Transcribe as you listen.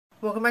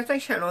Welcome back to my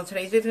channel.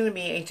 Today's is going to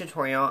be a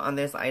tutorial on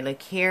this eye look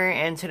here,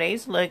 and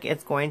today's look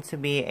is going to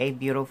be a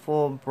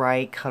beautiful,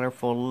 bright,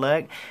 colorful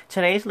look.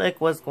 Today's look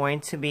was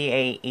going to be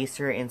a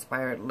Easter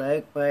inspired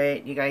look,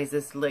 but you guys,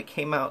 this look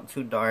came out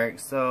too dark,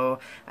 so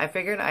I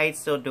figured I'd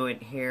still do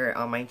it here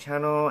on my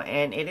channel,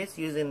 and it is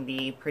using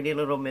the Pretty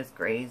Little Miss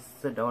Grace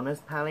Sedona's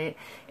palette.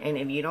 And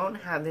if you don't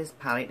have this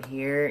palette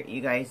here,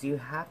 you guys, you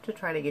have to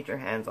try to get your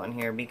hands on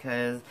here,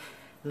 because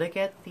look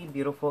at the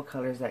beautiful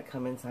colors that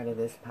come inside of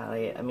this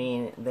palette. I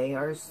mean, they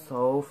are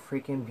so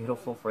freaking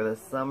beautiful for the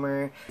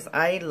summer.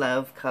 I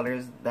love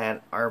colors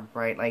that are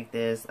bright like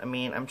this. I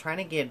mean, I'm trying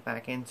to get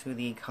back into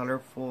the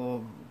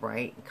colorful,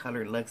 bright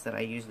colored looks that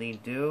I usually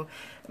do.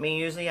 I mean,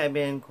 usually I've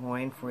been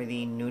going for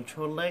the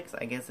neutral looks.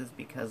 I guess it's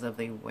because of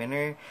the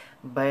winter.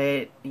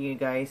 But you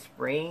guys,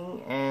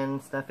 spring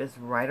and stuff is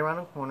right around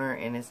the corner,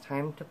 and it's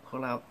time to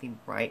pull out the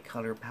bright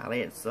color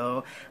palette.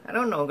 So, I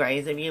don't know,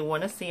 guys, if you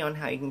want to see on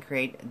how you can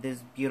create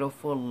this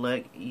beautiful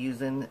look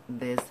using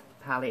this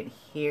palette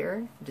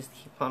here, just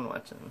keep on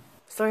watching.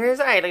 So here's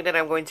the eye look that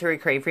I'm going to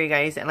recreate for you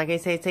guys, and like I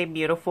say, it's a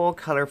beautiful,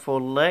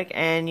 colorful look.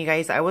 And you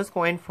guys, I was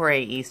going for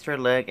a Easter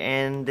look,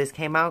 and this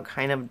came out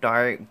kind of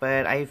dark,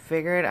 but I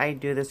figured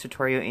I'd do this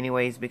tutorial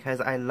anyways because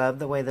I love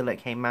the way the look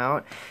came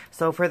out.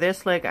 So for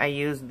this look, I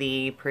used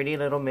the Pretty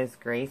Little Miss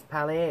Grace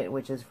palette,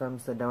 which is from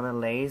Sedona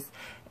Lace.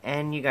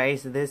 And you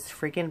guys, this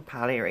freaking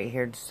palette right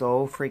here is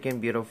so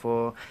freaking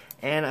beautiful.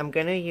 And I'm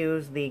gonna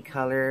use the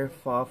color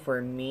Fall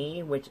For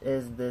Me, which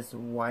is this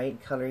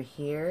white color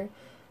here.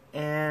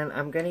 And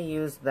I'm going to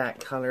use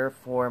that color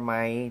for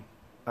my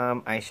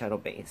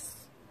eyeshadow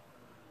base.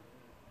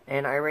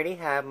 And I already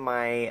have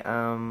my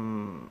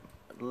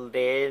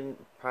lid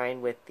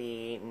primed with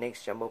the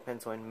NYX Jumbo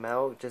Pencil in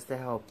Milk just to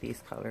help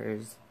these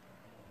colors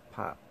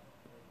pop.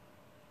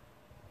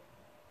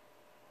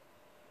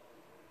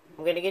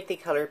 I'm going to get the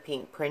color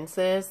Pink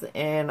Princess,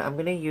 and I'm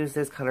going to use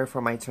this color for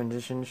my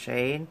transition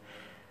shade.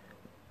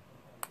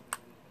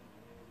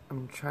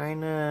 I'm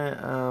trying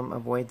to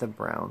avoid the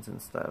browns and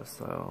stuff,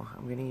 so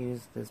I'm going to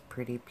use this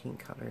pretty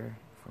pink color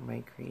for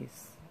my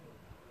crease.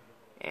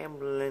 And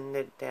blend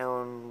it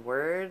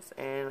downwards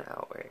and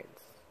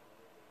outwards.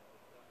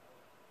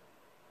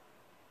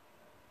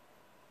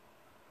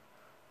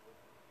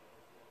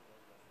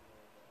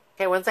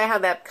 Okay, once I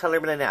have that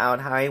color blended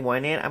out how I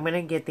want it, I'm going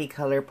to get the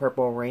color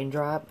Purple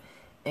Raindrop.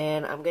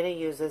 And I'm going to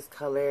use this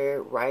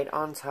color right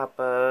on top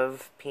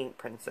of Pink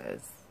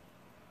Princess.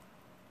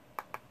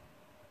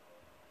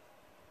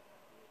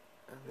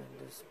 And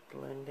then just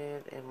blend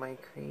it in my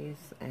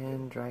crease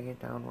and drag it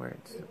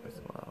downwards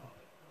as well.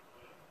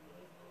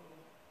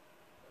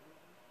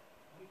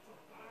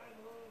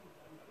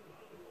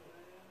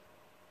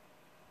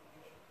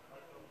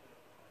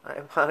 I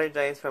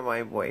apologize for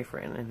my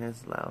boyfriend and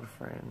his loud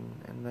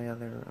friend in the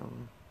other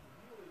room.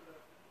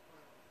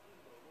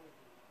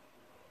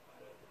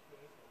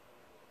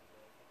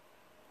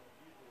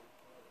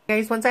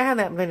 Guys, once I have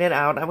that blended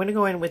out, I'm going to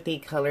go in with the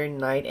color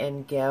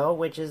Nightingale,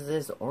 which is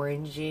this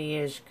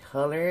orangey-ish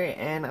color,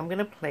 and I'm going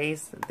to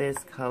place this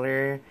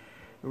color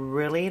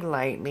really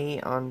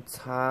lightly on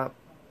top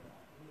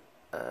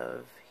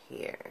of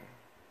here.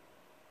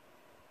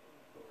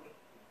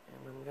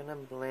 And I'm going to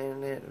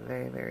blend it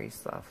very, very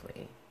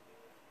softly.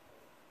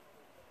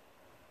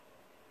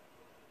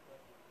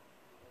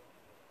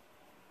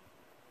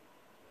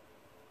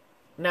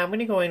 Now I'm going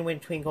to go in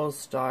with Twinkle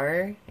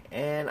Star,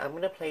 and I'm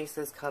going to place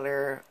this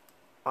color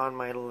on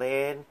my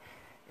lid,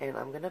 and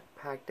I'm going to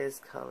pack this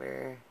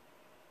color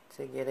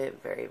to get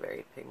it very,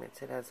 very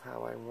pigmented. That's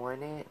how I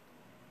want it,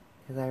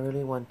 because I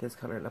really want this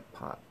color to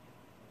pop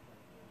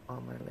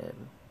on my lid.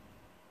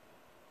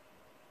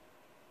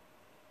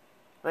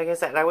 Like I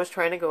said, I was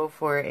trying to go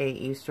for a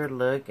Easter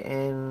look,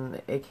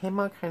 and it came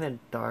out kind of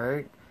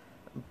dark,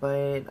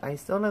 but I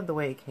still love the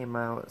way it came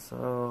out,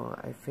 so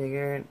I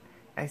figured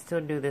I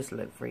still do this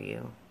look for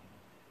you.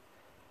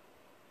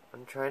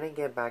 I'm trying to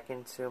get back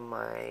into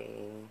my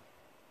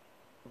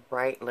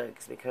bright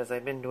looks because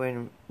I've been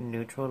doing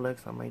neutral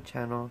looks on my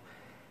channel.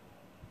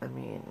 I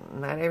mean,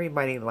 not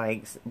everybody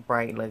likes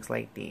bright looks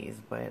like these,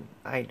 but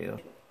I do.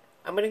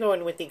 I'm going to go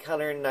in with the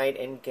color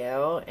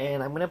Nightingale,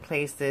 and I'm going to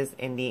place this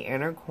in the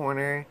inner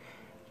corner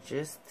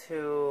just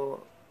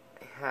to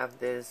have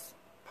this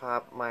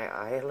pop my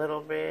eye a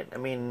little bit. I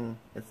mean,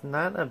 it's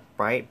not a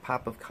bright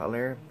pop of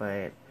color,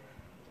 but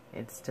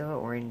it's still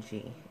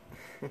orangey.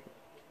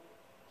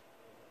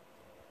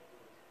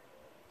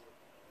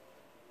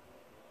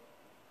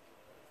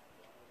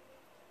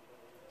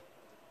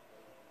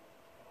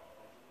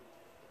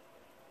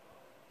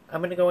 I'm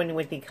going to go in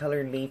with the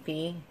color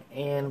Leafy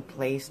and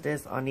place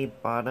this on the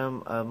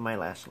bottom of my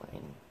lash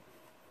line.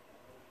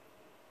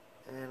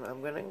 And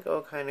I'm going to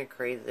go kind of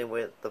crazy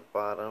with the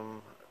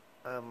bottom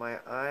of my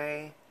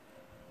eye,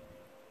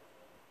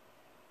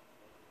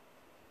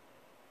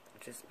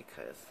 just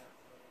because.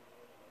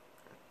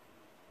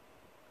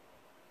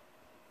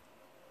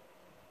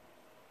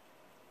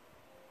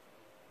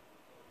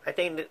 I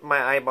think that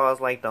my eyeball is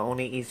like the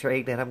only Easter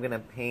egg that I'm going to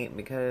paint,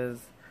 because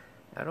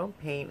I don't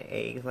paint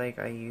eggs like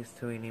I used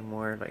to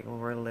anymore, like when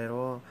we're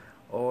little.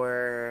 Or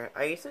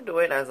I used to do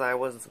it as I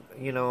was,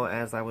 you know,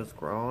 as I was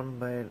grown,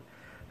 but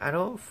I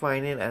don't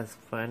find it as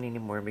fun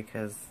anymore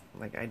because,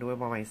 like, I do it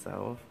by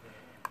myself.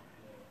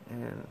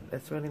 And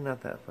it's really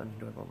not that fun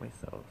to do it by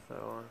myself.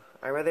 So,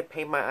 I'd rather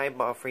paint my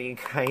eyeball for you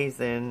guys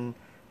and,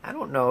 I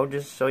don't know,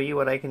 just show you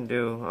what I can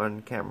do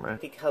on camera.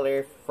 The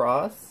color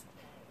Frost,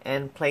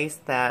 and place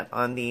that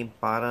on the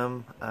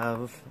bottom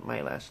of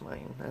my lash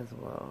line as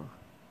well.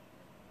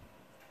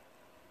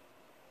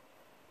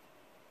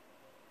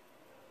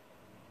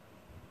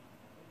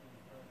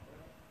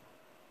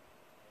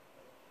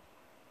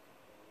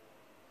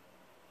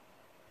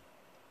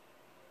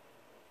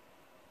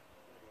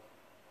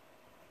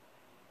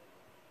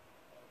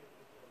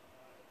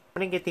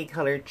 I'm going to get the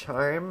color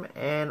Charm,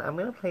 and I'm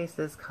going to place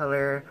this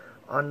color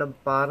on the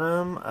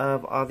bottom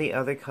of all the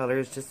other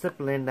colors just to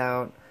blend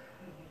out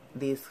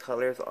these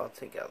colors all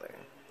together.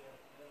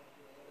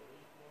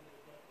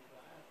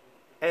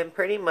 And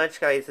pretty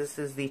much, guys, this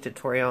is the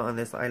tutorial on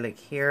this eye look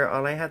here.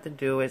 All I have to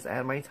do is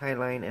add my tie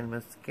line and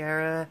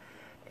mascara,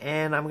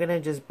 and I'm going to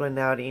just blend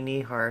out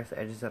any harsh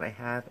edges that I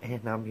have,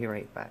 and I'll be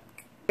right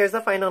back. Here's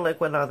the final look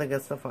with all the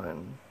good stuff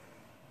on.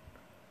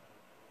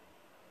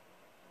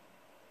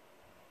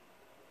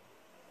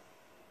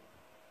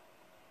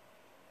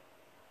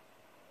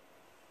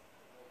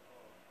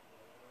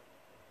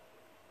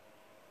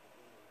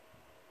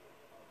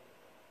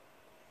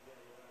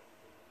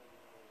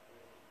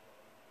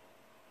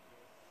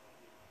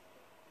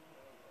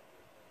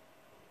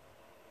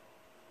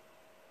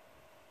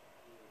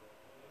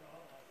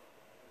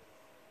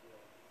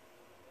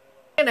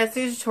 And that's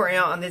the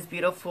tutorial on this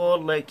beautiful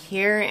look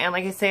here, and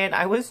like I said,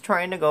 I was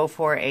trying to go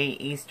for a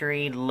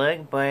Eastery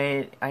look,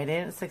 but I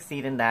didn't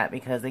succeed in that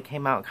because it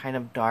came out kind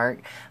of dark.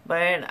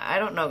 But I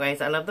don't know,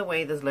 guys, I love the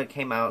way this look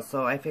came out,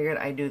 so I figured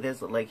I'd do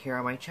this look here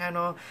on my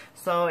channel.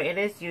 So it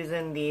is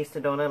using the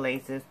Sedona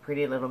Laces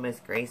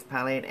Ft.Prettylilmzgrace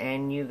palette,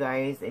 and you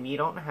guys, if you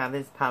don't have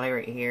this palette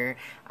right here,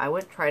 I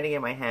would try to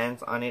get my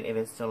hands on it if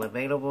it's still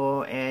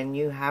available. And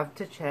you have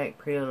to check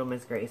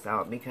Ft.Prettylilmzgrace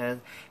out because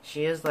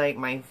she is like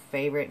my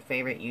favorite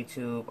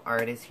YouTube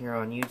artist here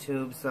on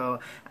YouTube.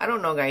 So I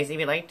don't know, guys, if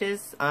you like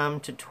this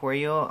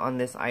tutorial on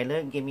this eye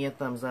look, give me a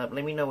thumbs up.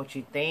 Let me know what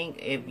you think.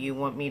 If you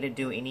want me to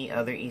do any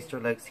other Easter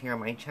looks here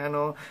on my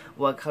channel,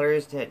 what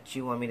colors that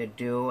you want me to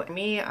do.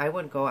 Me, I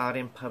would go out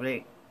in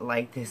public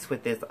like this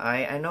with this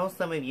eye. I know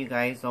some of you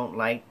guys don't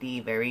like the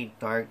very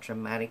dark,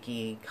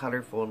 dramatic-y,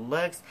 colorful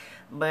looks,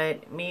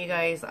 but me,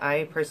 guys,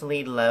 I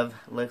personally love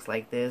looks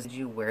like this. Would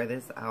you wear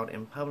this out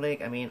in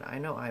public? I mean, I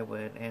know I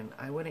would, and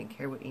I wouldn't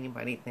care what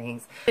anybody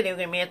thinks. Video,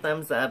 give me a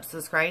thumbs up.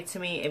 Subscribe to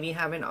me if you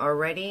haven't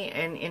already,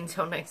 and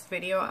until next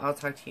video, I'll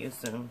talk to you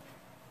soon.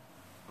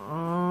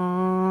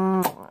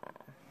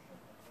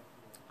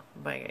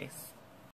 Bye, guys.